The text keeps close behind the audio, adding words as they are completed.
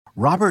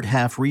Robert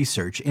Half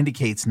research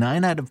indicates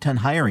 9 out of 10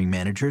 hiring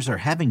managers are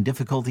having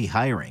difficulty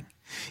hiring.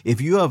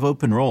 If you have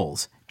open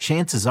roles,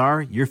 chances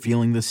are you're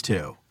feeling this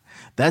too.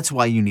 That's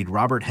why you need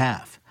Robert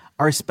Half.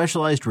 Our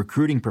specialized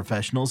recruiting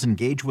professionals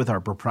engage with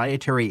our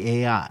proprietary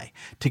AI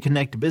to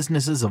connect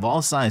businesses of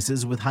all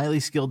sizes with highly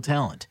skilled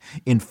talent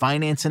in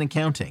finance and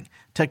accounting,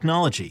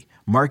 technology,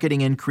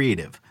 marketing and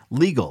creative,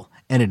 legal,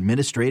 and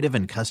administrative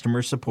and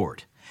customer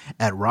support.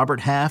 At Robert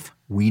Half,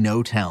 we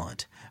know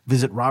talent.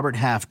 Visit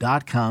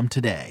roberthalf.com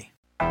today.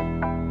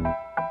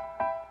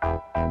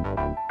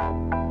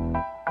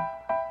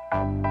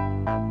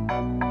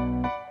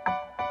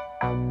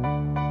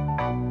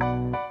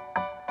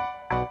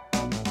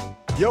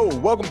 Yo,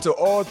 welcome to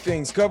All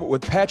Things Covered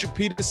with Patrick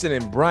Peterson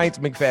and Bryant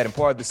McFadden,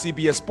 part of the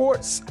CBS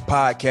Sports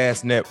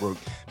Podcast Network.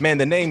 Man,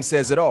 the name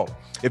says it all.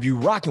 If you're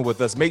rocking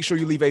with us, make sure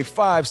you leave a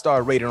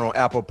 5-star rating on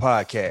Apple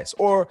Podcasts.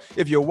 Or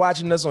if you're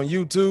watching us on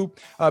YouTube,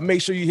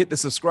 make sure you hit the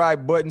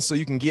subscribe button so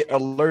you can get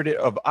alerted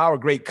of our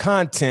great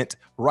content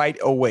right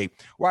away.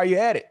 While you're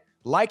at it,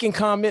 like and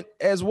comment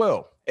as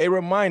well. A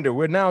reminder,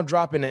 we're now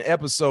dropping an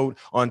episode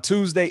on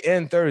Tuesday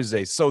and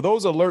Thursday, so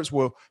those alerts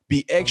will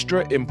be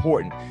extra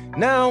important.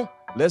 Now,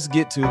 let's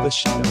get to the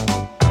show.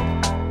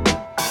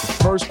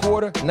 First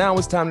quarter, now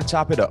it's time to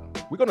chop it up.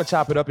 We're going to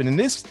chop it up, and in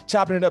this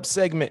chopping it up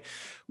segment,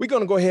 we're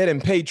going to go ahead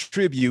and pay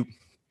tribute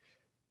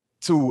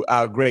to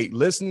our great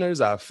listeners,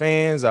 our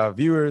fans, our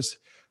viewers.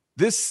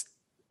 This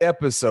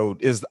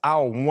episode is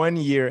our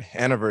 1-year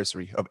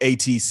anniversary of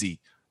ATC,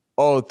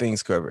 All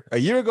Things Covered. A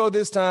year ago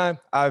this time,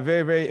 our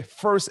very, very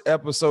first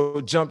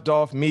episode jumped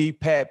off me,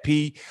 Pat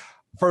P.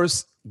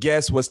 First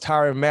guest was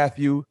Tyrann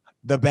Mathieu,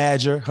 the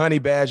Badger, Honey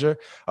Badger,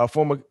 a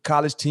former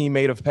college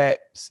teammate of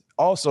Pat's,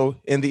 also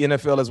in the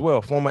NFL as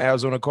well, former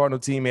Arizona Cardinal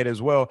teammate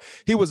as well.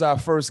 He was our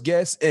first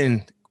guest,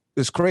 and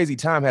this crazy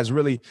time has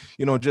really,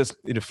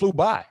 it flew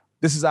by.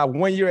 This is our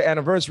 1-year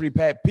anniversary,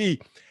 Pat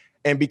P.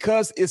 And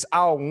because it's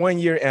our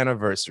 1-year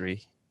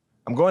anniversary,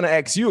 I'm going to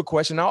ask you a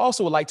question. I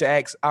also would like to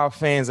ask our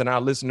fans and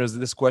our listeners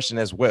this question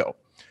as well.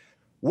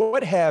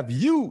 What have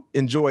you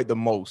enjoyed the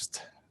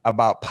most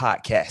about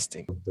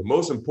podcasting? The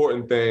most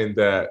important thing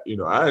that,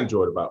 I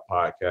enjoyed about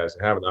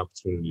podcasting, having an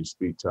opportunity to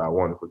speak to our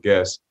wonderful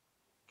guests,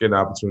 getting an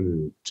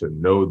opportunity to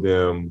know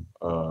them,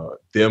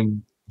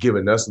 them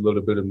giving us a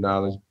little bit of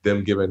knowledge,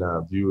 them giving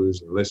our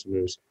viewers and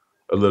listeners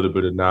a little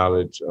bit of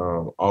knowledge.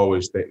 I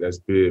always think that's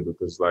big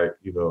because,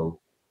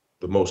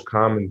 the most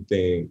common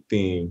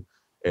theme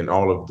in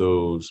all of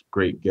those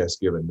great guests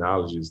giving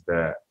knowledge is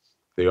that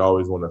they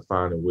always want to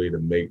find a way to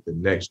make the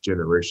next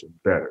generation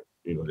better.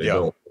 They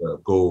don't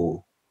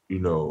go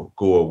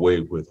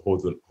away with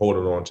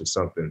holding on to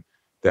something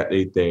that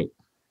they think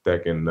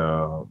that can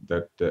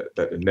that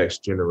the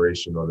next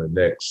generation or the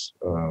next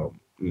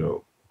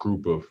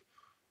group of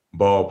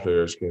ball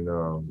players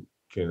can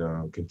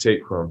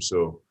take from.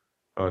 So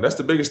that's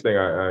the biggest thing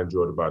I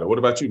enjoyed about it. What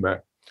about you,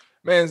 Matt?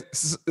 Man,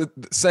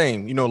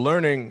 same.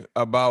 Learning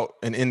about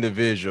an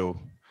individual,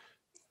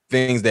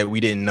 things that we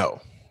didn't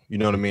know. You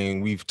know what I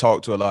mean? We've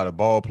talked to a lot of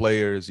ball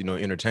players,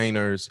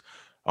 entertainers,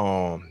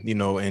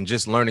 and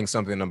just learning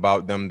something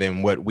about them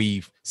than what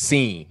we've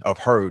seen or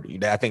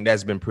heard. I think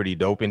that's been pretty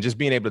dope. And just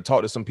being able to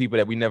talk to some people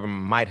that we never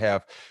might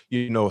have,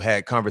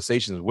 had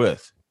conversations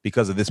with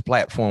because of this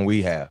platform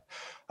we have.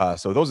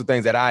 So those are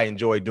things that I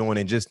enjoy doing,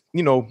 and just,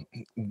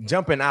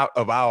 jumping out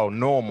of our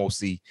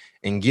normalcy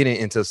and getting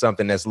into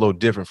something that's a little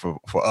different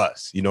for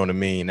us. You know what I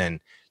mean?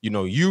 And,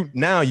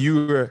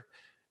 you're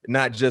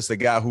not just a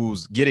guy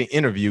who's getting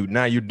interviewed.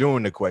 Now you're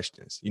doing the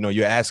questions,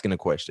 you're asking the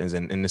questions,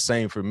 and the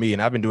same for me.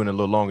 And I've been doing it a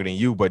little longer than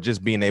you, but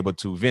just being able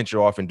to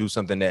venture off and do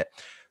something that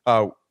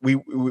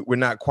we're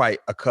not quite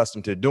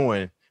accustomed to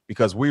doing,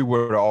 because we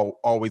were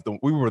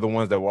the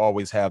ones that will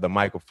always have the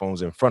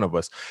microphones in front of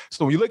us.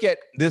 So when you look at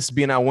this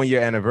being our 1-year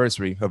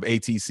anniversary of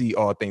ATC,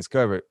 All Things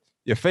Covered,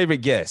 your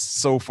favorite guest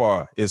so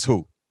far is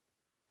who?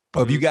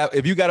 If you got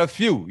a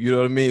few, you know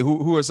what I mean?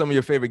 Who are some of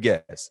your favorite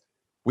guests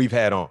we've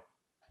had on?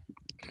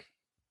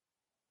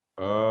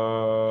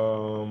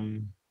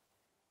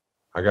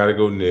 I gotta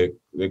go Nick.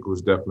 Nick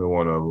was definitely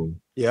one of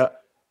them. Yeah.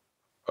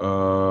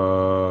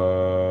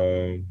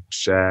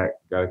 Shaq,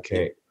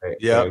 can't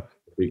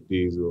Big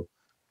Diesel.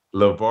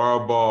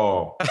 LeVar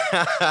Ball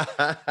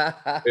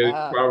is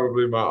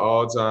probably my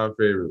all-time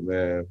favorite,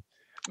 man.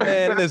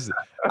 Man, listen,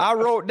 I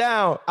wrote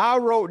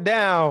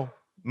down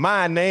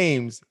my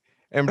names,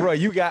 and bro,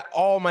 you got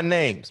all my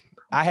names.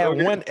 I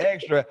had one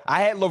extra.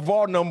 I had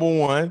LeVar number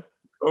 1.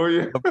 Oh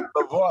yeah.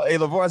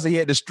 LeVar said he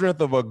had the strength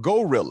of a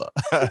gorilla,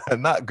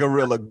 not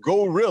gorilla,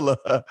 gorilla.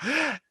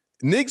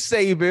 Nick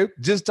Saban,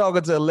 just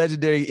talking to a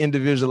legendary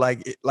individual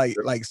like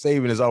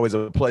Saban is always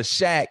a plus.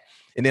 Shaq,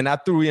 and then I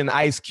threw in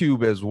Ice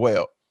Cube as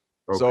well.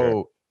 Okay.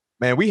 So,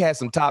 man, we had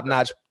some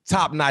top-notch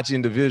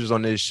individuals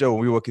on this show,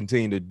 and we will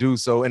continue to do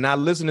so. And our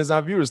listeners,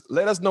 our viewers,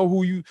 let us know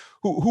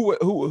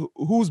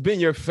who's been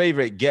your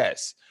favorite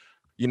guest,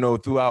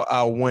 throughout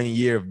our 1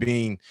 year of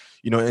being,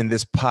 in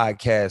this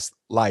podcast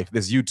life,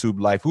 this YouTube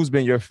life. Who's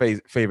been your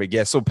favorite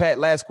guest? So, Pat,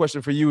 last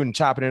question for you, and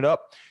chopping it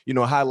up,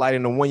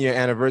 highlighting the 1 year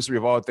anniversary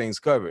of All Things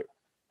Covered.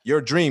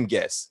 Your dream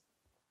guest.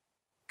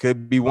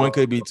 Could be one,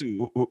 could be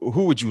two.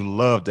 Who would you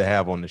love to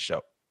have on the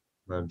show?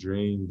 My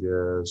dream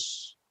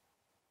guest.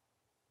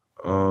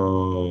 I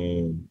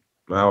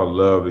would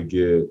love to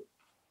get.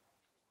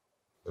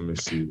 Let me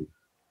see.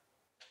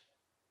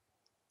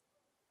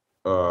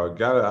 I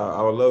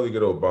would love to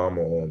get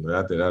Obama on, man.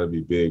 I think that'd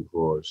be big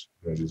for us.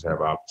 Just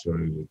have an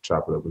opportunity to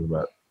chop it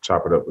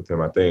up with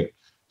him. I think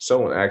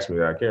someone asked me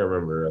that. I can't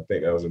remember. I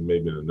think that was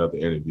maybe in another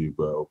interview,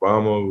 but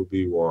Obama would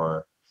be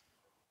one.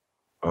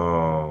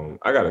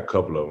 I got a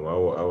couple of them.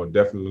 I would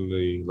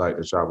definitely like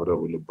to chop it up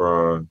with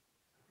LeBron.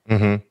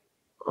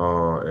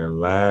 And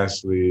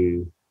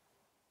lastly,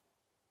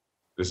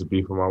 this would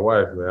be for my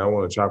wife, man. I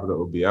want to chop it up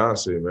with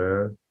Beyonce,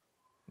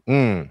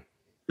 man.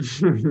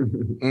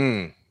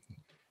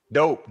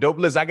 Dope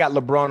list. I got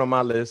LeBron on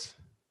my list.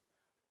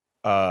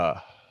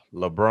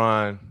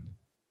 LeBron.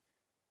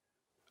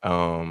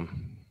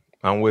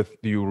 I'm with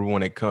you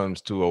when it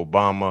comes to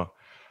Obama.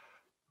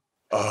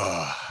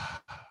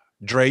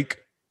 Drake.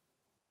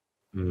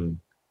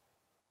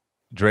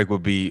 Drake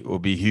would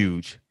be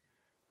huge.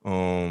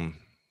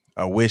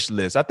 A wish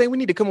list. I think we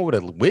need to come up with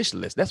a wish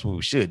list. That's what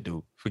we should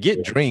do.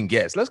 Forget dream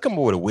guests. Let's come up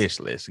with a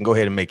wish list and go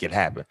ahead and make it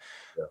happen.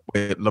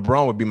 Yeah.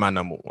 LeBron would be my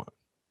number one.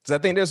 Because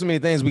I think there's so many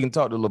things we can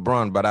talk to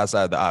LeBron about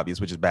outside the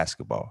obvious, which is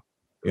basketball.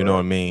 You know what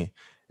I mean?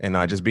 And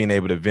just being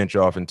able to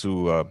venture off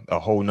into a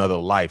whole nother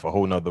life, a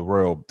whole nother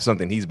world,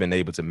 something he's been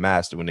able to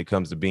master when it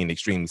comes to being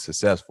extremely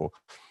successful.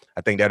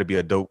 I think that'd be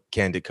a dope,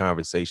 candid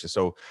conversation.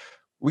 So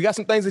we got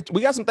some things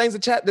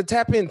to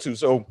tap into.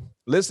 So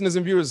listeners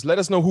and viewers, let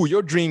us know who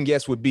your dream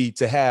guest would be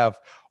to have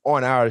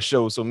on our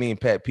show, so me and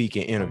Pat P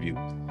can interview.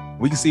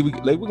 We're gonna see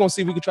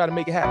if we can try to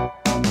make it happen.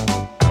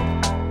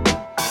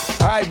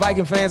 All right,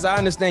 Viking fans, I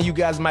understand you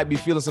guys might be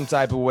feeling some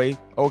type of way.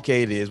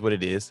 Okay, it is what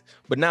it is.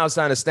 But now it's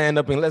time to stand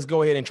up and let's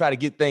go ahead and try to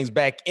get things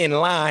back in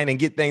line and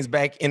get things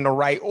back in the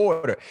right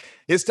order.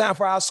 It's time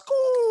for our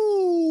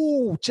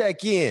school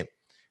check-in.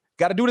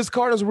 Got to do this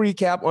Cardinals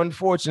recap.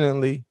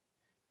 Unfortunately,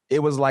 it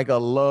was like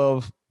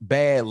a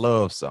bad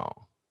love song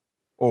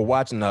or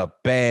watching a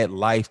bad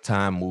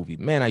Lifetime movie.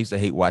 Man, I used to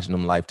hate watching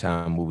them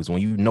Lifetime movies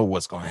when you know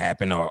what's going to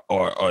happen or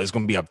it's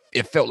going to be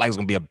it felt like it's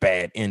going to be a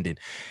bad ending.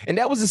 And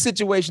that was the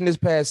situation this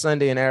past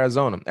Sunday in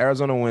Arizona.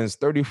 Arizona wins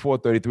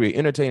 34-33,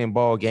 entertaining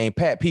ball game.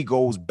 Pat P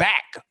goes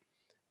back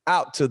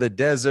out to the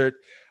desert.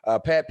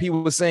 Pat P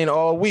was saying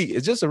all week,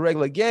 it's just a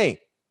regular game.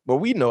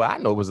 But I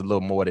know it was a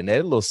little more than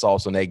that, a little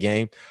sauce on that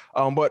game.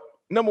 But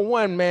number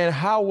one, man,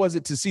 how was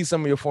it to see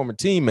some of your former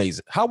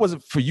teammates? How was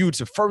it for you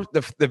to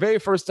the very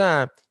first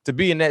time to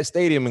be in that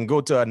stadium and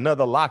go to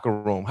another locker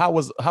room? How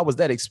was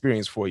that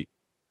experience for you?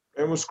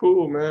 It was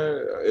cool,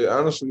 man. It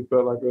honestly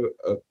felt like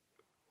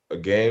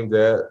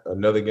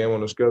another game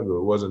on the schedule.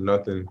 It wasn't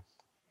nothing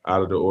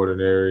out of the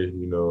ordinary.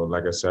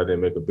 Like I said, I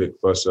didn't make a big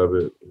fuss of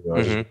it.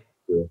 I just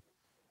to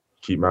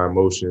keep my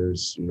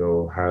emotions,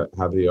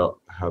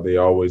 how they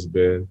always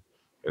been,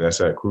 and that's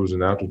at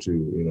cruising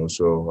altitude.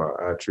 So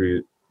I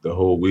treated the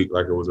whole week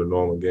like it was a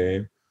normal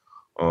game,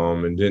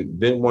 and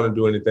didn't want to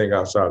do anything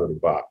outside of the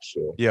box.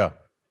 So yeah.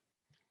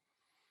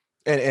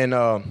 And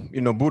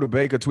Budda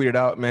Baker tweeted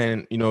out,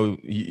 man,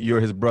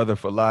 you're his brother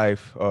for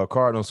life.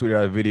 Cardinals tweeted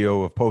out a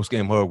video of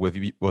post-game hug with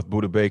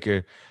Budda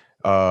Baker.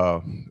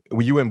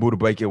 When you and Budda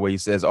Baker, where he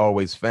says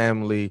always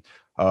family,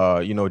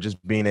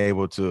 just being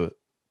able to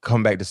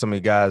come back to some of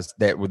the guys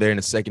that were there in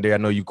the secondary. I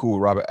know you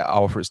cool, Robert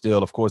Alford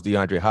still, of course,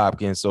 DeAndre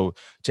Hopkins, so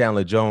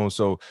Chandler Jones.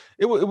 So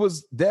it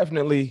was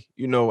definitely,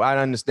 I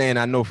understand.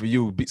 I know for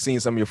you, seeing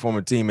some of your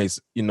former teammates,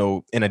 in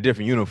a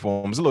different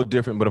uniform, it's a little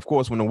different. But of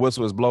course, when the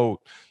whistle is blown,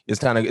 it's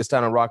time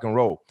to rock and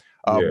roll.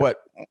 But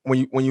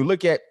when you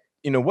look at,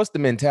 what's the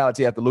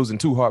mentality after losing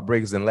two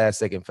heartbreakers in last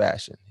second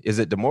fashion? Is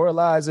it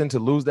demoralizing to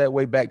lose that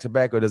way back to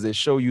back, or does it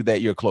show you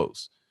that you're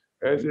close?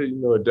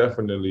 It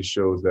definitely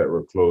shows that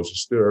we're close. It's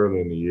still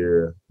early in the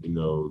year.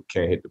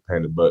 Can't hit the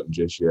panic button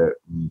just yet.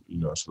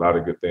 It's a lot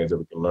of good things that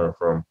we can learn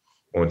from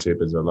on tape.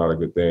 There's a lot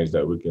of things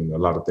that we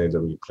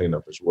can clean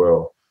up as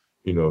well.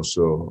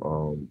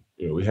 So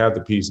we have the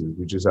pieces.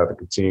 We just have to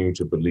continue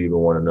to believe in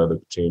one another,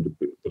 continue to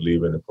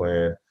believe in the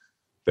plan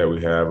that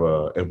we have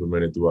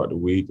implemented throughout the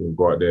week, and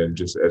go out there and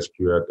just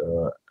execute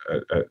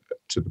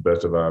to the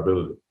best of our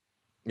ability.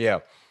 Yeah,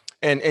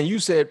 and you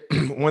said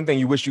one thing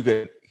you wish you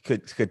could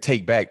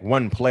take back,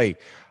 one play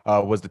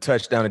was the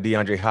touchdown to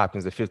DeAndre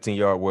Hopkins, the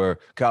 15-yard where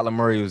Kyler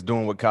Murray was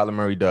doing what Kyler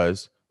Murray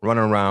does,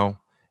 running around,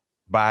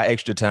 buy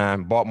extra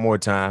time, bought more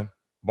time.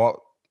 And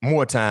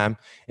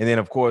then,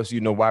 of course,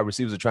 wide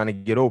receivers are trying to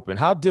get open.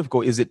 How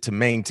difficult is it to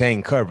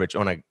maintain coverage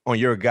on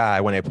your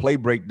guy when a play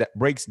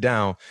breaks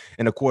down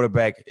and the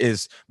quarterback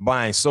is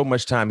buying so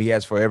much time he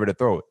has forever to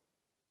throw it?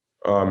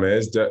 Oh,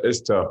 man,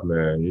 it's tough,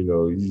 man.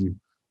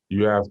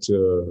 You have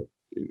to –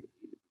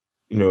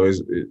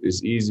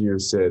 it's easier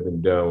said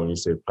than done when you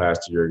say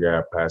pass to your guy,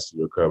 pass to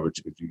your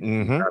coverage, because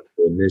you have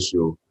to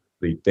initially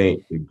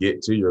think to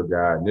get to your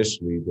guy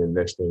initially. Then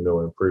next thing you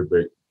know,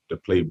 the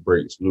play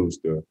breaks loose.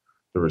 The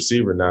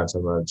receiver 9 times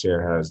out of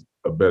 10 has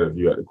a better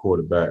view at the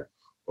quarterback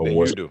of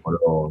what's going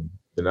on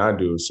than I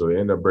do. So they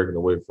end up breaking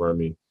away from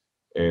me.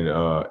 and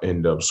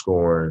end up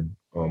scoring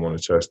on a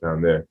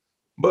touchdown there.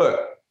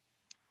 But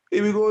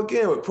here we go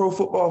again with Pro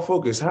Football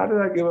Focus. How did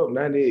I give up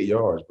 98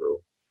 yards,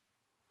 bro?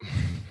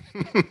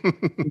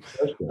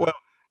 Well,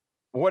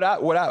 what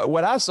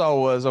I saw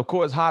was, of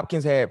course,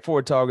 Hopkins had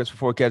 4 targets for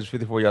 4 catches,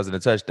 54 yards and a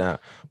touchdown.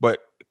 But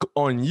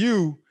on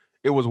you,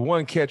 it was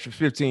 1 catch for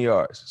 15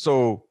 yards.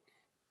 So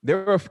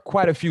there are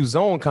quite a few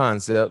zone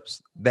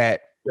concepts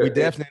that we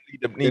definitely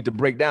need to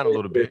break down a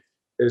little bit.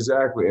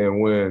 Exactly.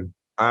 And when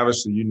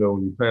obviously,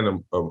 when you're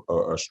playing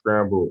a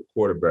scrambled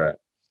quarterback,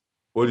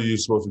 what are you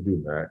supposed to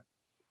do, Matt?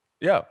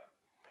 Yeah.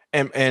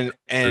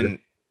 And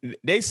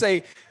they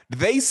say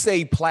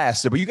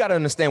plaster, but you got to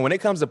understand when it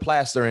comes to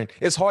plastering,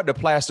 it's hard to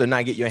plaster and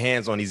not get your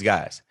hands on these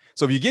guys.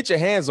 So if you get your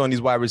hands on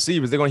these wide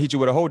receivers, they're going to hit you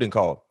with a holding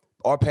call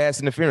or pass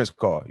interference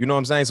call. You know what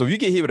I'm saying? So if you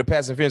get hit with a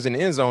pass interference in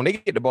the end zone, they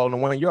get the ball in the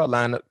 1-yard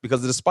line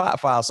because of the spot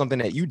foul, something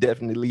that you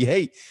definitely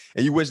hate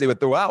and you wish they would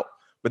throw out.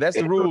 But that's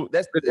the rule.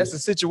 That's the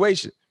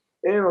situation.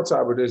 And on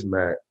top of this,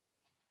 Matt,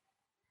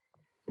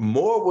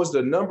 Moore was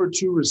the number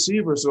 2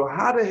 receiver. So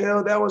how the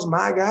hell that was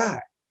my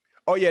guy?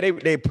 Oh yeah,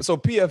 so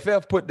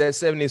PFF put that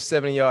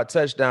 77-yard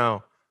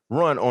touchdown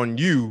run on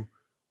you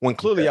when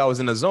clearly I was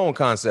in the zone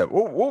concept.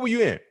 What were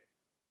you in?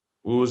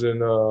 We was in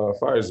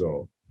fire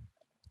zone.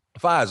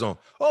 Fire zone.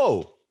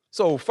 Oh,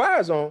 so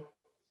fire zone.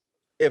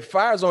 If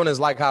fire zone is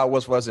like how it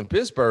was for us in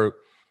Pittsburgh,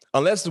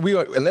 unless we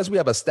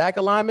have a stack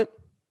alignment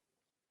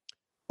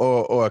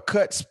or a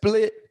cut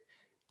split,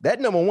 that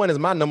number 1 is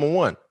my number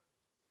 1.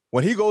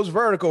 When he goes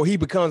vertical, he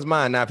becomes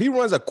mine. Now, if he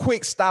runs a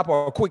quick stop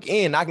or a quick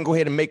end, I can go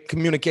ahead and make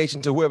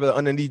communication to whoever the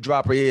underneath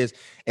dropper is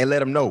and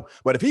let him know.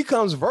 But if he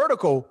comes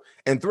vertical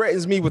and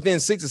threatens me within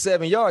 6 or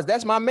 7 yards,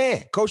 that's my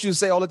man. Coach used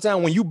to say all the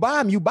time, when you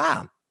buy him, you buy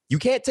him. You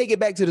can't take it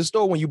back to the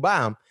store when you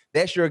buy him.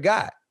 That's your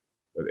guy.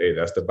 But hey,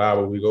 that's the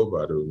Bible we go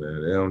by, though,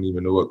 man. They don't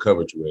even know what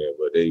coverage you're in,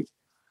 but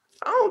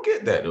I don't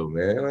get that, though,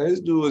 man. Like,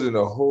 this dude was in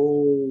a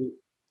whole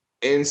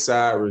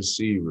inside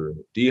receiver.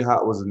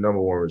 D-Hop was the number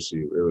 1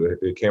 receiver.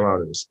 It came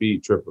out in the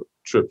speed trips,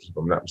 if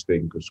I'm not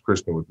mistaken, because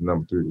Christian was the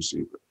number 3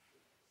 receiver.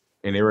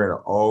 And they ran an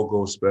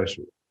all-go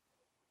special.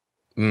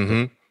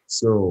 Mm-hmm.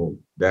 So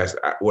that's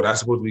what I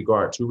supposed to be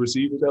guard 2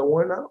 receivers at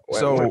one now?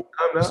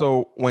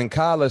 So when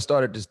Kyler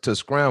started to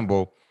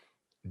scramble,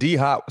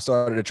 D-Hop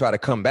started to try to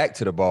come back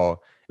to the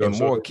ball, and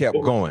Moore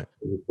kept going.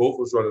 Both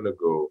was running the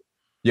go.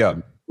 Yeah.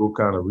 Who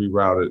kind of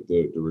rerouted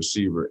the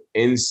receiver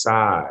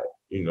inside,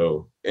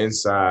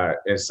 inside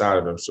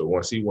of him. So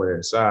once he went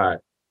inside,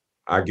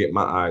 I get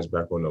my eyes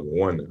back on number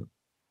 1 now.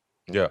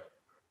 Yeah.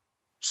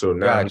 So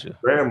now he's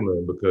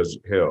scrambling because,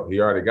 hell, he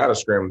already got a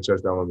scrambling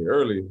touchdown on me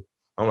early.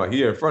 I'm like,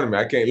 he in front of me.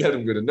 I can't let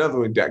him get another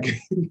one.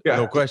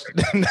 No question.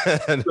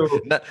 So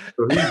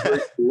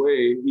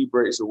he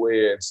breaks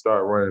away and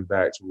start running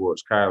back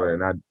towards Kyler.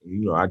 And I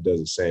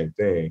does the same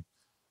thing.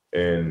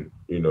 And,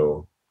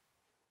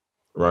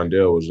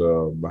 Rondell was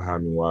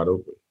behind me wide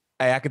open.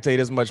 Hey, I can tell you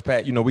this much,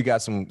 Pat. We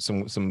got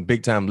some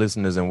big time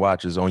listeners and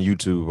watchers on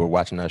YouTube or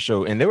watching our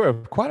show, and there were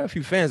quite a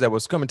few fans that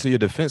was coming to your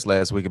defense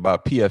last week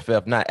about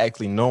PFF not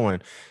actually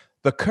knowing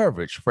the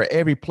coverage for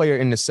every player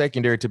in the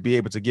secondary to be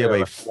able to give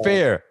a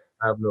fair.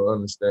 I have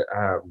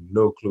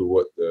no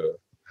clue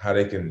how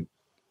they can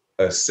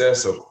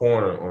assess a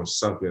corner on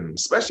something,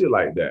 especially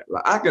like that.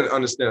 Like, I can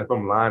understand if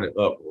I'm lining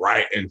up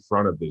right in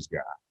front of this guy,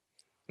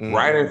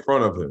 right in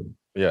front of him.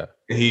 Yeah,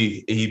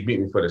 he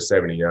beat me for the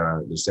 77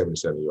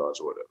 yards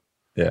or whatever.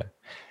 Yeah.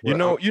 You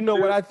know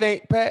what I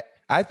think, Pat?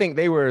 I think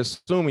they were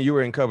assuming you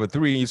were in cover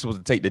 3 and you're supposed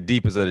to take the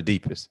deepest of the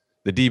deepest.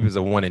 The deepest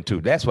of 1 and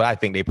 2. That's what I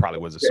think they probably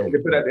was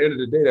assuming. But at the end of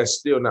the day, that's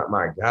still not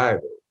my guy, though.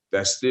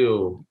 That's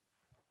still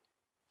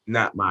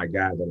not my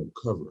guy that I'm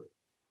covering.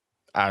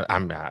 I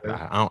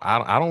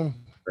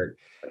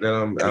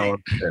don't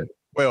understand.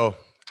 Well,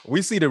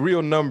 we see the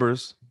real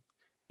numbers.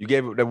 You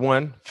gave it the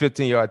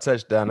 15-yard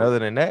touchdown. Other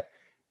than that,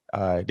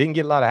 didn't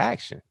get a lot of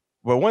action.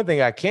 But one thing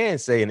I can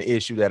say, an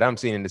issue that I'm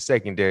seeing in the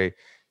secondary,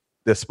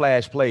 the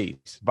splash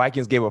plays.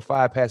 Vikings gave up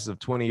 5 passes of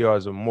 20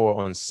 yards or more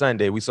on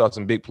Sunday. We saw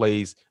some big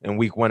plays in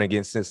week 1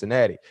 against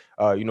Cincinnati.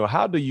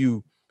 How do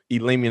you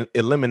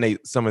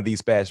eliminate some of these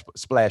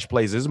splash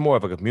plays? Is it more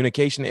of a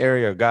communication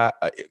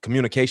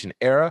communication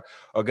error,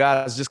 or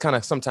guys just kind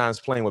of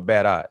sometimes playing with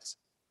bad eyes?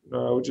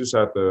 No, we just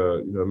have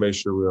to, make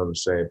sure we're on the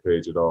same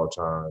page at all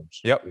times.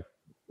 Yep.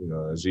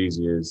 As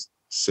easy as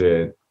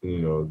said,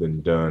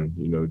 than done.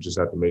 Just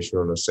have to make sure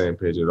we're on the same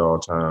page at all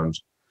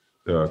times.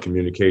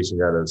 Communication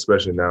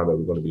especially now that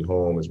we're going to be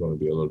home, it's going to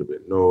be a little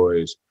bit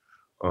noise.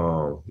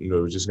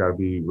 We just got to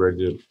be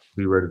ready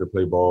to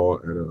play ball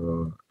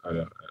at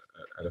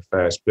a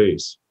fast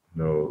pace.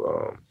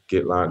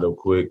 Get lined up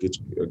quick, get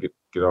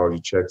all your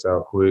checks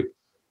out quick,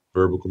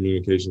 verbal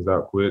communications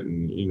out quick,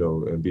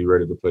 and be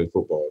ready to play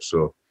football.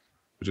 So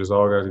we just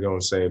all got to get on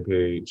the same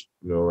page,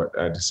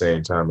 at the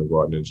same time and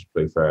go out there and just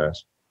play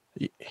fast.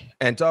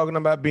 And talking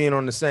about being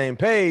on the same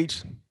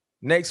page,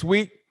 next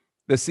week,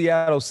 the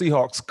Seattle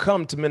Seahawks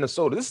come to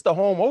Minnesota. This is the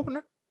home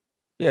opener.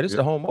 Yeah, this is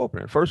the home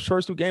opener. First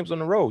 2 games on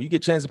the road. You get a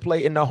chance to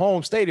play in the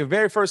home stadium.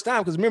 Very first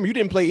time, because remember, you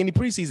didn't play any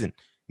preseason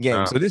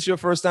game. So this is your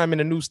first time in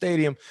a new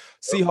stadium.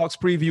 Seahawks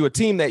preview, a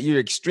team that you're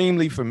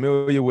extremely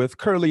familiar with.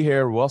 Curly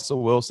hair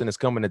Russell Wilson is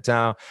coming to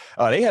town.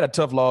 They had a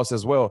tough loss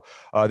as well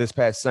this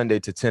past Sunday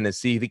to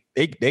Tennessee.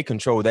 They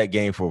controlled that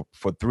game for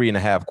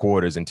 3.5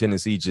 quarters, and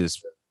Tennessee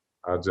just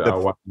I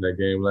watched that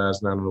game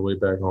last night on the way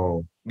back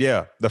home.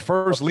 Yeah, the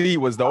first lead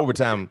was the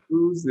overtime.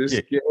 Lose this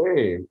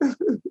game.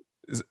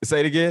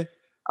 Say it again.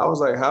 I was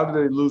like, how did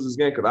they lose this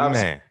game? Because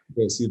I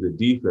can't see the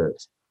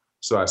defense.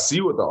 So I see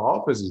what the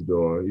offense is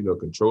doing,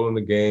 controlling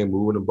the game,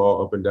 moving the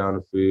ball up and down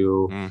the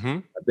field. Mm-hmm.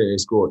 I think they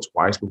scored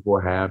twice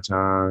before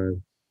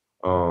halftime.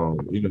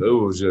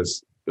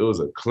 It was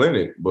a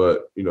clinic,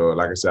 but,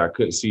 like I said, I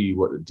couldn't see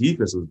what the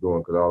defense was doing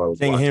because all I was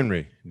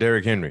watching.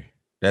 Derrick Henry.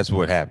 That's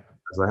what happened.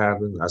 That's what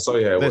happened. I saw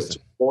you had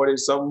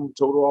 40-something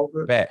total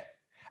offense. Pat,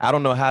 I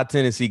don't know how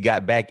Tennessee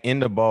got back in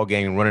the ball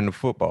game running the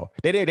football.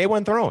 They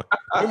weren't throwing.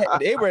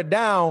 They were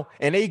down,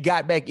 and they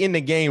got back in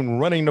the game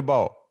running the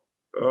ball.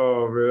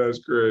 Oh, man, that's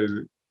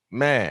crazy.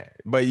 Man,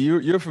 but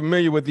you're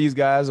familiar with these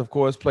guys, of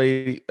course,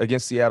 play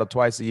against Seattle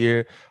twice a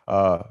year.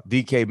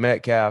 DK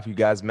Metcalf, you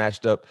guys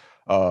matched up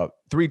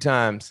 3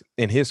 times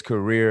in his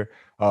career.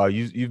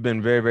 You've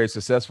been very, very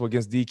successful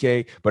against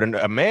DK, but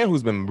a man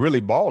who's been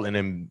really balling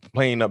and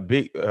playing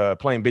big time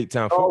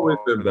football. Always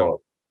been balling.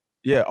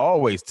 Yeah,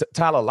 always.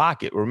 Tyler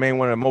Lockett remained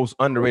one of the most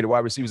underrated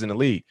wide receivers in the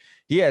league.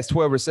 He has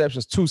 12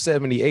 receptions,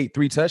 278,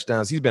 3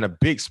 touchdowns. He's been a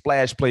big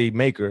splash play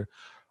maker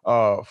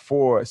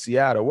for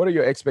Seattle. What are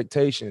your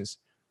expectations,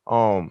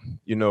 in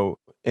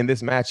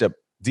this matchup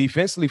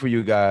defensively for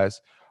you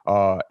guys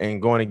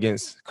and going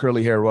against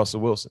curly hair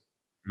Russell Wilson?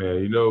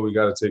 Man, we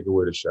got to take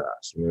away the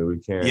shots. Man, we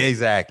can't. Yeah,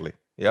 exactly.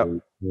 Yep.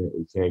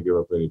 We can't give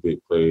up any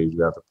big plays.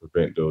 We have to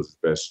prevent those as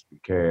best as we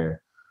can.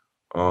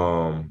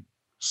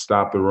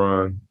 Stop the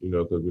run,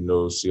 because we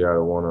know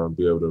Seattle want to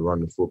be able to run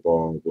the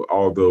football. But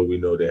although we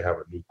know they have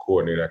a new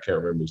coordinator, I can't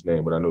remember his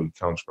name, but I know he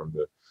comes from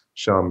the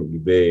Sean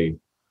McVay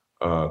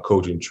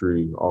coaching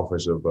tree,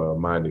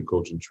 offensive-minded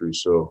coaching tree.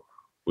 So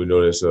we know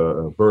there's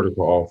a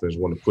vertical offense,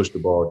 want to push the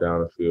ball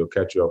down the field,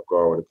 catch you off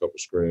guard with a couple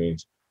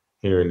screens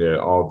here and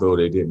there. Although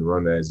they didn't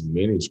run as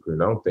many screens,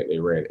 I don't think they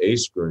ran a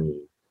screen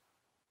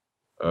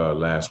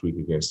last week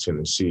against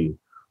Tennessee.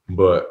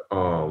 But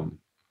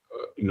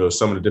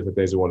some of the different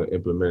things they want to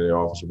implement in their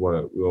offense, we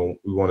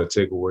want to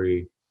take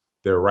away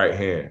their right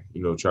hand,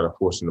 try to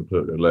force them to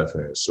put up their left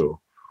hand. So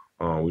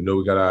we know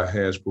we got our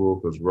hands full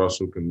because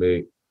Russell can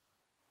make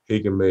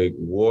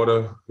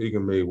water. He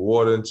can make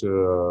water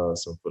into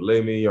some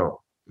filet mignon.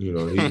 He's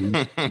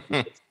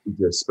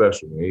just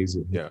special, man.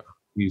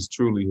 He's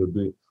truly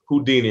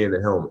Houdini in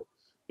the helmet.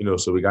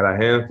 So we got our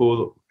hands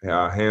full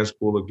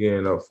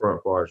again up front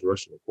as far as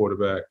rushing the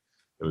quarterback.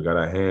 And we got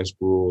our hands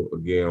full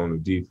again on the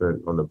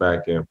defense, on the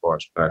back end, far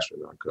as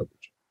flashing our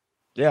coverage.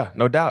 Yeah,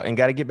 no doubt. And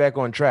got to get back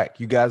on track.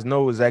 You guys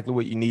know exactly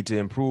what you need to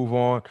improve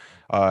on.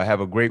 Have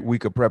a great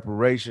week of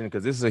preparation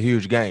because this is a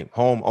huge game.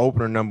 Home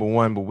opener number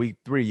 1, but week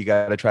 3, you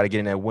got to try to get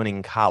in that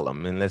winning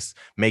column, and let's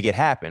make it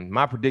happen.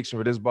 My prediction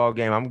for this ball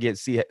game, I'm going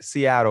to get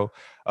Seattle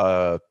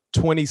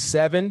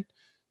 27-17.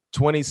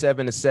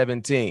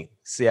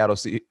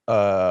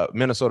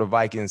 Minnesota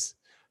Vikings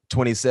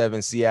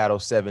 27, Seattle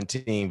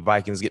 17.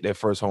 Vikings get their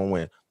first home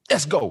win.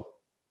 Let's go.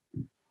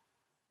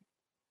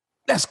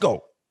 Got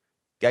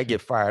to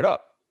get fired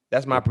up.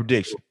 That's my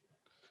prediction.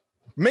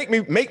 Make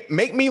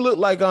me look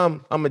like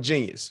I'm a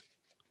genius,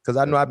 because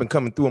I know I've been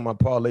coming through on my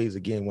parlays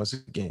again. Once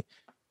again,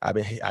 I've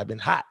been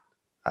hot.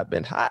 Let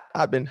me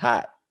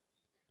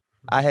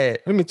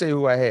tell you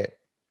who I had.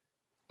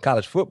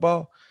 College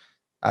football.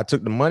 I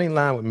took the money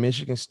line with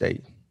Michigan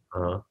State.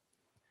 Uh-huh.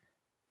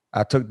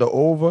 I took the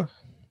over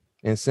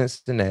in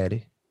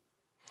Cincinnati.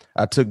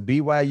 I took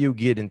BYU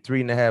getting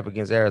 3.5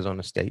 against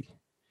Arizona State.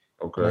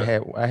 Okay.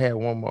 I had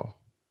one more.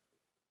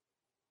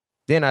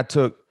 Then I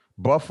took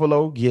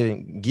Buffalo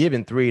giving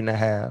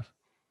 3.5.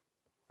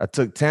 I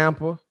took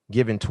Tampa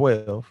giving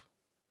 12.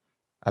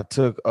 I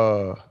took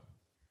who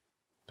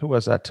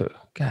else I took?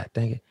 God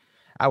dang it.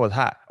 I was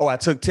hot. Oh, I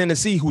took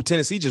Tennessee, who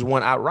Tennessee just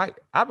won outright.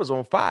 I was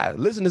on fire.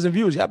 Listeners and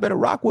viewers, y'all better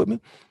rock with me.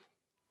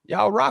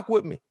 Y'all rock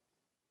with me.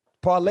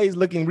 Parlay's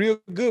looking real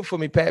good for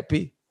me, Pat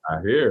P.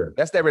 I hear.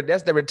 That's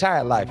the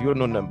retired life. You don't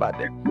know nothing about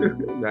that.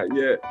 Not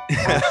yet.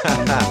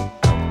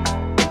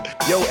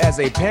 Yo, as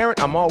a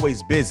parent, I'm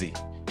always busy.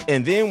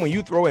 And then when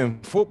you throw in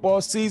football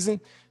season,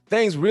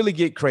 things really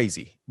get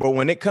crazy. But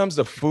when it comes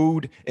to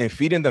food and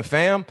feeding the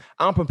fam,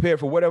 I'm prepared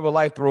for whatever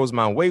life throws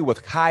my way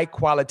with high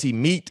quality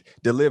meat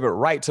delivered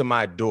right to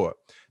my door.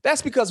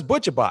 That's because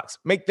ButcherBox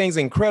make things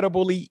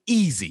incredibly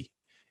easy.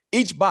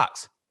 Each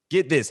box,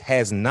 get this,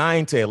 has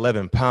 9 to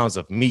 11 pounds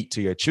of meat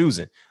to your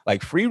choosing,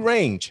 like free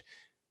range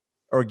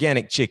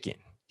organic chicken,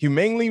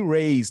 humanely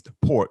raised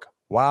pork,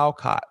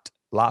 wild-caught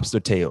lobster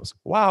tails,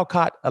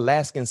 wild-caught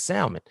Alaskan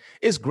salmon.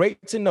 It's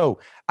great to know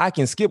I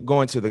can skip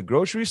going to the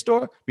grocery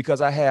store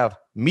because I have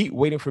meat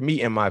waiting for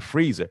me in my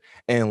freezer.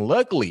 And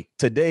luckily,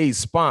 today's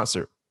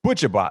sponsor,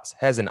 ButcherBox,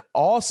 has an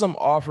awesome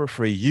offer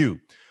for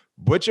you.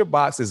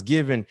 ButcherBox is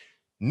giving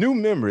new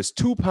members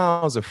 2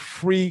 pounds of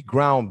free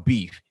ground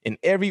beef in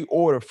every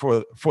order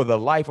for the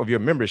life of your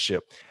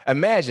membership.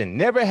 Imagine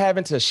never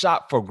having to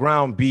shop for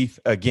ground beef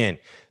again.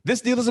 This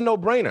deal is a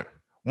no-brainer.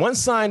 Once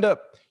signed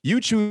up,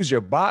 you choose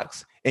your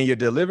box and your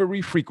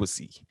delivery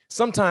frequency.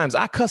 Sometimes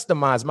I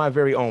customize my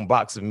very own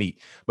box of meat,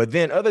 but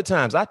then other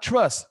times I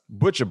trust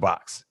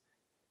ButcherBox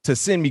to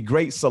send me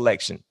great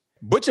selection.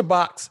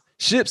 ButcherBox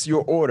ships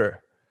your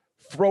order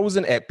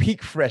frozen at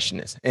peak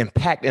freshness and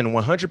packed in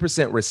 100%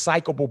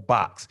 recyclable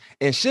box.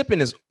 And shipping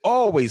is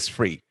always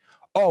free,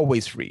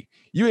 always free.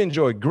 You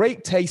enjoy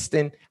great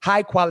tasting,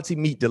 high quality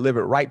meat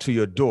delivered right to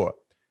your door.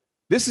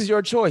 This is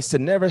your choice to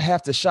never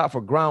have to shop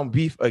for ground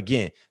beef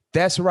again.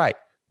 That's right.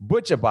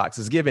 ButcherBox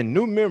is giving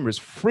new members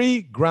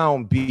free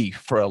ground beef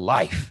for a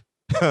life.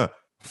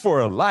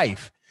 For a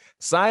life.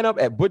 Sign up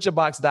at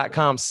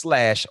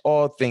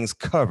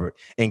butcherbox.com/allthingscovered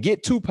and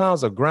get 2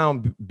 pounds of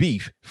ground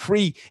beef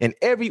free in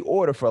every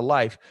order for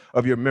life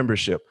of your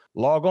membership.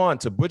 Log on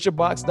to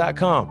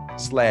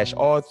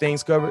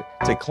butcherbox.com/allthingscovered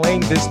to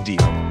claim this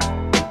deal.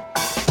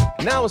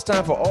 Now it's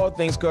time for All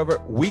Things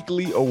Covered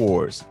Weekly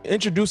Awards.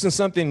 Introducing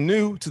something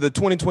new to the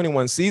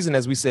 2021 season.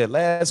 As we said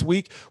last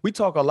week, we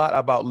talk a lot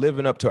about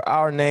living up to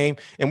our name,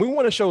 and we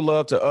want to show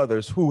love to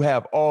others who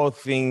have all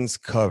things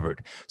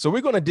covered. So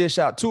we're going to dish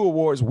out 2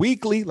 awards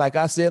weekly, like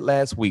I said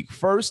last week.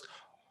 First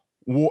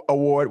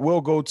award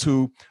will go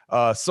to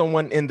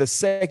someone in the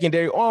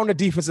secondary or on the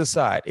defensive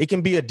side. It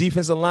can be a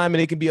defensive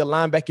lineman, it can be a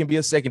linebacker, it can be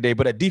a secondary,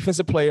 but a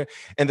defensive player.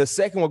 And the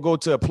second will go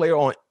to a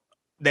player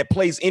that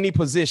plays any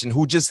position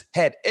who just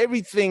had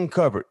everything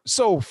covered.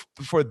 So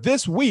for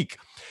this week,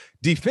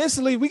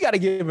 defensively, we got to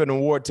give an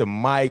award to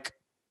Mike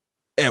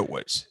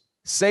Edwards.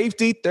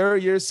 Safety,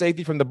 third-year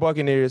safety from the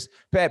Buccaneers.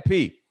 Pat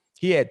P,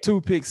 he had 2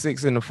 pick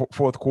six in the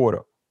fourth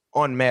quarter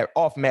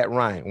off Matt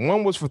Ryan.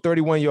 One was for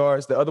 31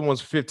 yards. The other one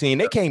was for 15.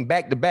 They came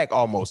back-to-back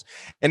almost.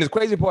 And the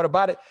crazy part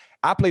about it,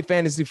 I play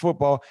fantasy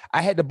football.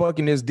 I had the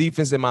Buccaneers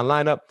defense in my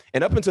lineup.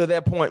 And up until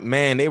that point,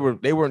 man, they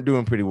weren't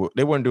doing pretty well.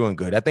 They weren't doing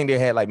good. I think they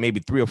had like maybe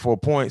 3 or 4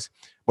 points,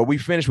 but we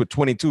finished with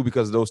 22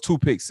 because of those 2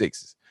 pick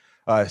sixes.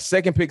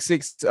 Second pick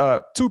six,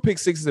 2 pick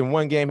sixes in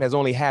one game has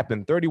only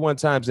happened 31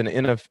 times in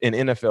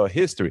NFL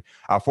history.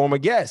 Our former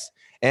guests,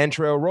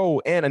 Antrell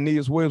Roll and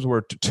Aeneas Williams,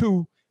 were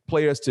 2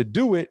 players to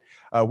do it.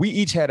 We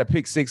each had a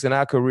pick 6 in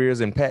our careers,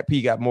 and Pat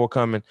P got more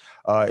coming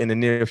in the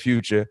near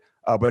future.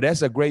 But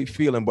that's a great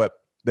feeling. But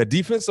the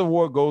defense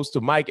award goes to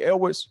Mike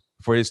Edwards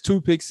for his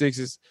 2 pick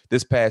sixes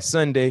this past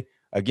Sunday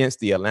against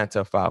the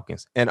Atlanta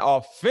Falcons. And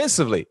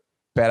offensively,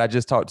 Pat, I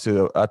talked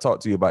to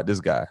you about this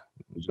guy,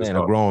 man,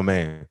 a grown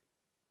man,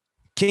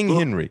 King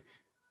Henry.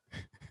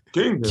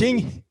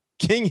 King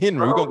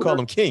Henry. We're gonna call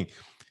him King.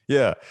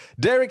 Yeah,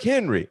 Derrick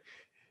Henry.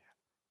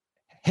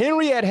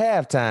 Henry at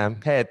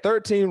halftime had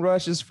 13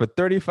 rushes for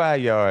 35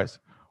 yards,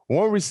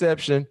 1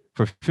 reception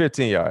for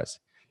 15 yards.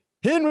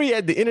 Henry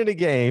at the end of the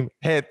game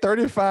had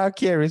 35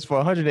 carries for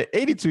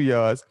 182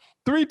 yards,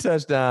 3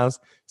 touchdowns,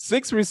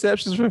 6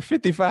 receptions for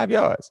 55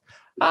 yards.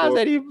 How is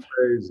that even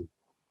crazy?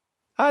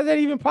 How is that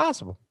even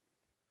possible?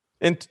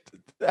 And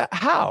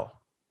how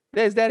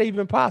is that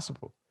even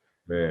possible?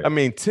 Man. I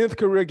mean, 10th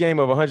career game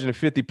of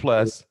 150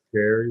 plus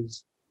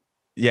carries.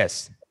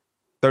 Yes,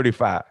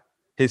 35.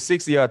 His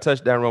 60-yard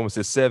touchdown run was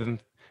his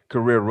 7th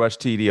career rush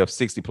TD of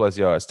 60 plus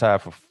yards,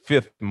 tied for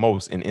 5th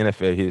most in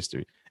NFL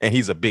history. And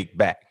he's a big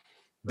back.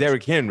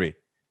 Derrick Henry,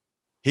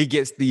 he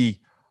gets the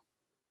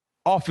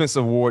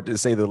offensive award, to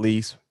say the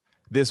least,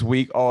 this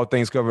week. All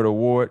Things Covered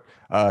award.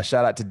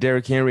 Shout out to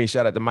Derrick Henry and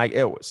shout out to Mike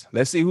Edwards.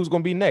 Let's see who's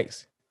going to be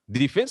next.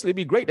 Defensively, it'd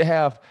be great to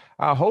have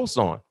our host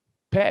on,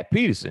 Pat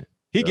Peterson.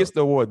 He gets the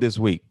award this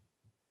week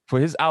for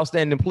his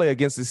outstanding play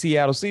against the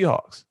Seattle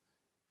Seahawks.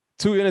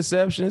 2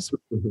 interceptions,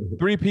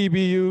 3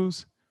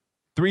 PBUs,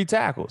 3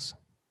 tackles.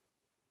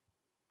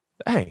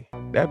 Dang,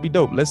 that'd be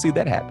dope. Let's see if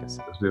that happens.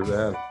 Let's see if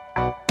that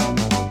happens.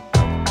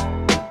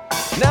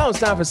 Now it's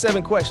time for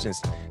 7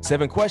 questions.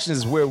 7 questions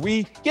is where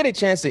we get a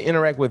chance to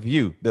interact with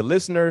you, the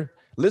listeners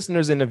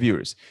and the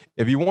viewers.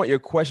 If you want your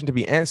question to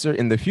be answered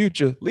in the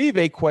future, leave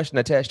a question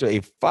attached to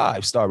a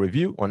 5-star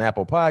review on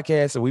Apple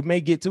Podcasts, and we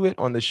may get to it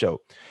on the show.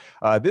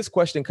 This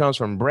question comes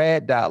from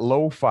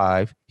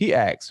Brad.low5. He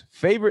asks,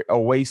 favorite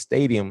away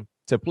stadium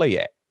to play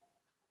at?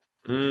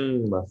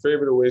 My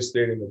favorite away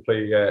stadium to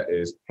play at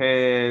is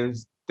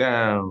hands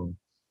down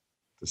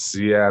the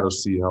Seattle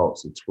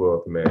Seahawks at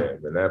 12th Man.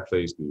 And that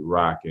place be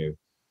rocking.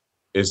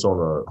 It's on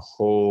a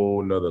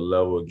whole nother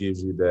level. It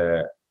gives you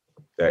that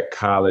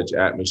college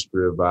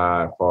atmosphere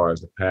vibe as far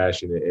as the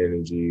passion and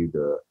energy,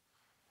 the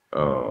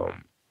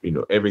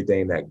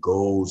everything that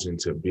goes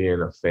into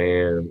being a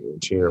fan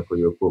and cheering for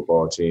your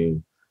football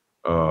team.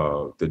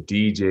 The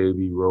DJ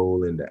be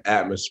rolling, the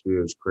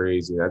atmosphere is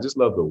crazy. And I just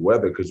love the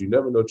weather because you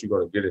never know what you're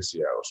going to get in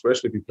Seattle,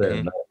 especially if you're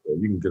playing night.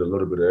 You can get a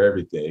little bit of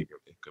everything. It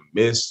can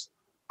miss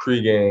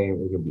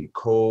pregame, it can be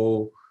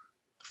cold.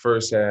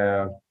 First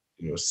half,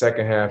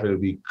 second half, it'll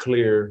be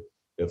clear.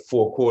 In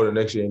fourth quarter,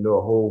 next year,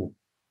 a whole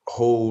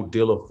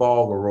deal of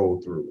fog will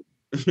roll through.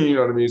 You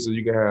know what I mean? So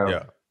you can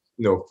have,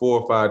 4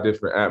 or 5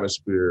 different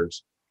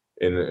atmospheres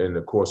in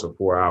the course of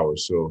 4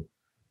 hours. So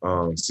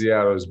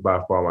Seattle is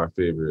by far my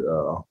favorite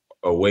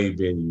away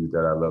venue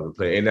that I love to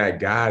play. And that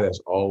guy that's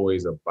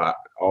always by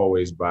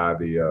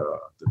the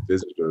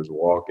visitors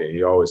walking,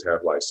 he always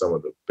have like some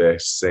of the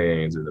best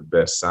sayings and the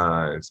best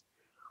signs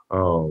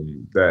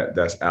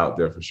that's out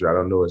there for sure. I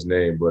don't know his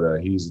name,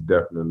 but he's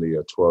definitely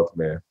a 12th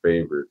man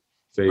favorite.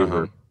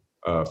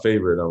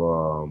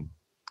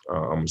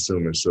 I'm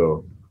assuming.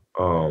 So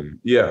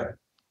yeah.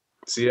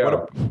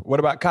 Seattle. What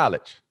about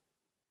college?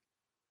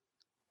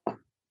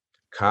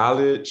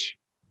 College,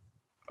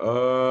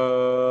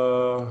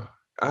 I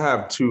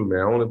have two, man.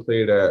 I only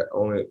played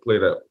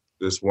at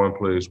this one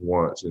place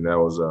once, and that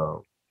was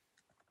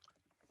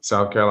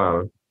South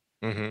Carolina.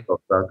 Mm-hmm.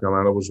 South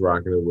Carolina was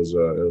rocking. It was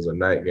a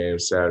night game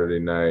Saturday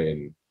night,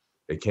 and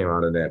they came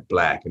out in that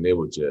black, and they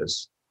was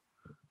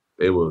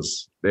on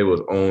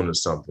to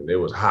something. It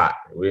was hot.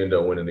 We ended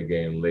up winning the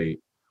game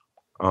late.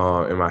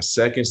 In my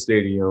second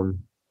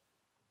stadium,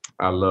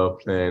 I love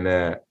playing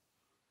at.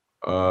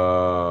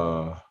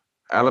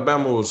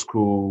 Alabama was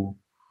cool.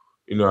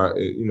 It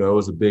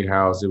was a big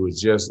house. It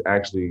was just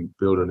actually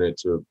building it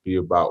to be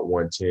about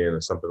 110 or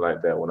something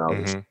like that when I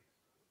was.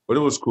 But it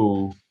was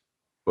cool.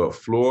 But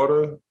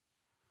Florida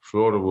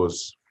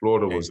was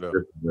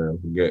different,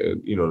 man.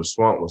 The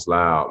Swamp was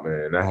loud,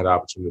 man. I had the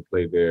opportunity to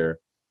play there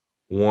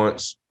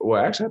once.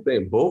 Well, actually, I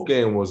think both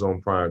games was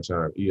on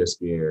primetime,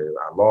 ESPN.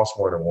 I lost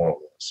one and won one.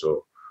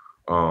 So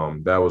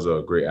that was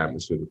a great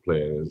atmosphere to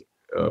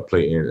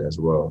play in as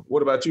well.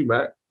 What about you,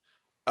 Matt?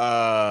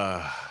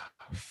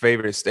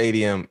 Favorite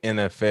stadium,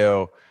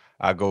 NFL,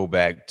 I go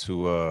back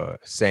to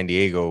San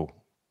Diego,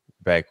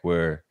 back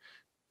when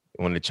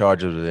the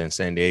Chargers were in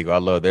San Diego. I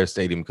love their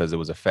stadium because it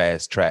was a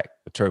fast track.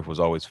 The turf was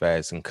always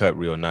fast and cut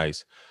real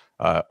nice.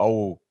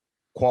 Qualcomm,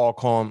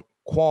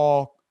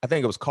 I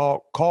think it was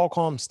called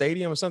Qualcomm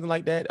Stadium or something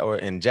like that,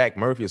 and Jack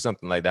Murphy or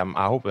something like that.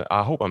 I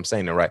hope I'm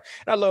saying it right.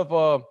 And I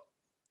love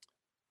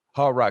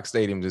Hard Rock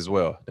stadiums as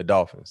well, the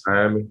Dolphins.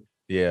 Miami.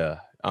 Yeah.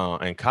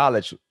 In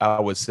college, I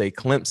would say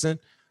Clemson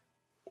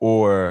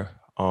or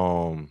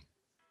Florida.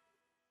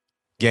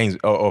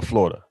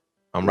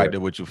 I'm right there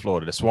with you,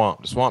 Florida. The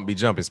Swamp be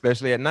jumping,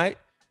 especially at night.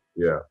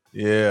 Yeah.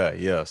 Yeah,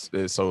 yes.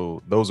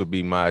 So those would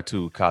be my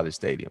two college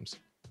stadiums.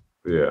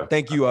 Yeah.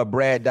 Thank you,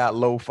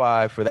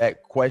 Brad.Lo5 for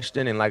that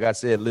question. And like I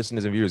said,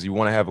 listeners and viewers, you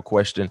want to have a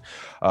question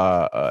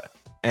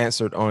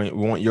answered on it.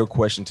 We want your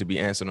question to be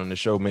answered on the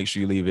show. Make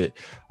sure you leave it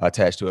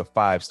attached to a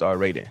 5-star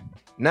rating.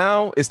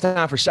 Now it's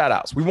time for shout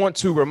outs. We want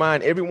to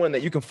remind everyone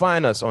that you can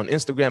find us on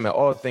Instagram at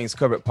All Things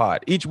Covered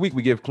Pod. Each week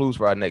we give clues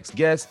for our next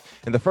guest,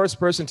 and the first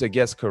person to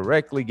guess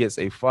correctly gets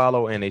a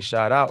follow and a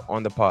shout out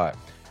on the pod.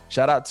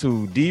 Shout out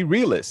to D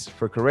Realist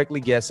for correctly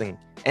guessing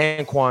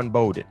Anquan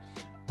Bowden,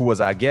 who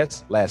was our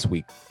guest last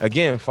week.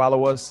 Again,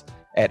 follow us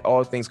at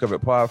All Things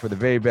Covered Pod for the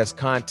very best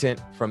content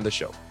from the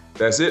show.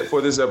 That's it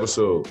for this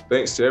episode.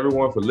 Thanks to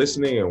everyone for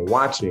listening and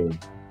watching.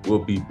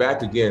 We'll be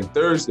back again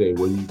Thursday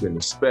where you can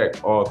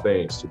expect all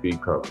things to be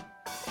covered.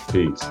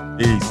 Peace.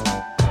 Peace.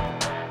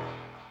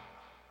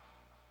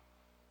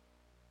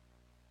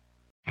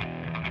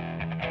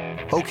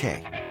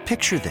 Okay,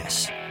 picture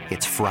this.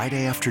 It's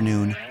Friday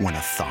afternoon when a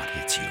thought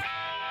hits you.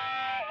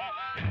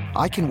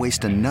 I can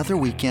waste another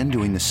weekend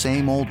doing the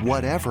same old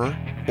whatever,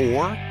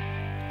 or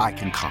I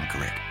can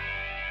conquer it.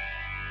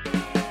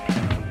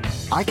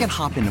 I can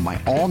hop into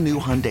my all-new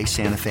Hyundai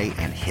Santa Fe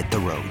and hit the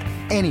road.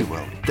 Any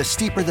road. The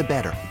steeper, the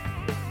better.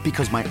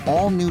 Because my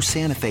all-new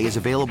Santa Fe is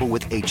available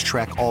with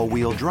H-Track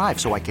all-wheel drive,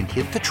 so I can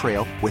hit the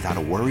trail without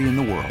a worry in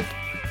the world.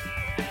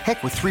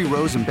 Heck, with 3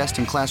 rows and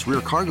best-in-class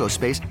rear cargo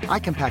space, I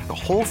can pack the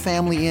whole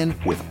family in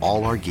with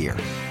all our gear.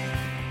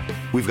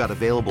 We've got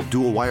available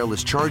dual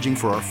wireless charging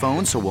for our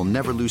phones, so we'll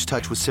never lose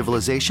touch with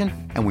civilization,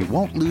 and we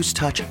won't lose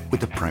touch with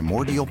the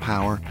primordial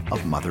power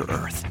of Mother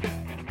Earth.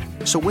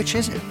 So which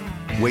is it?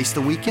 Waste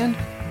the weekend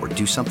or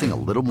do something a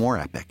little more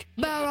epic?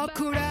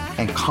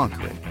 And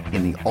conquer it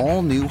in the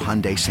all-new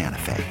Hyundai Santa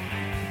Fe.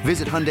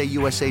 Visit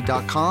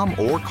HyundaiUSA.com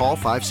or call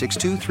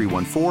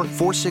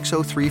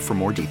 562-314-4603 for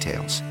more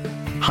details.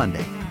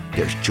 Hyundai,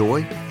 there's joy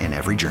in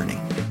every journey.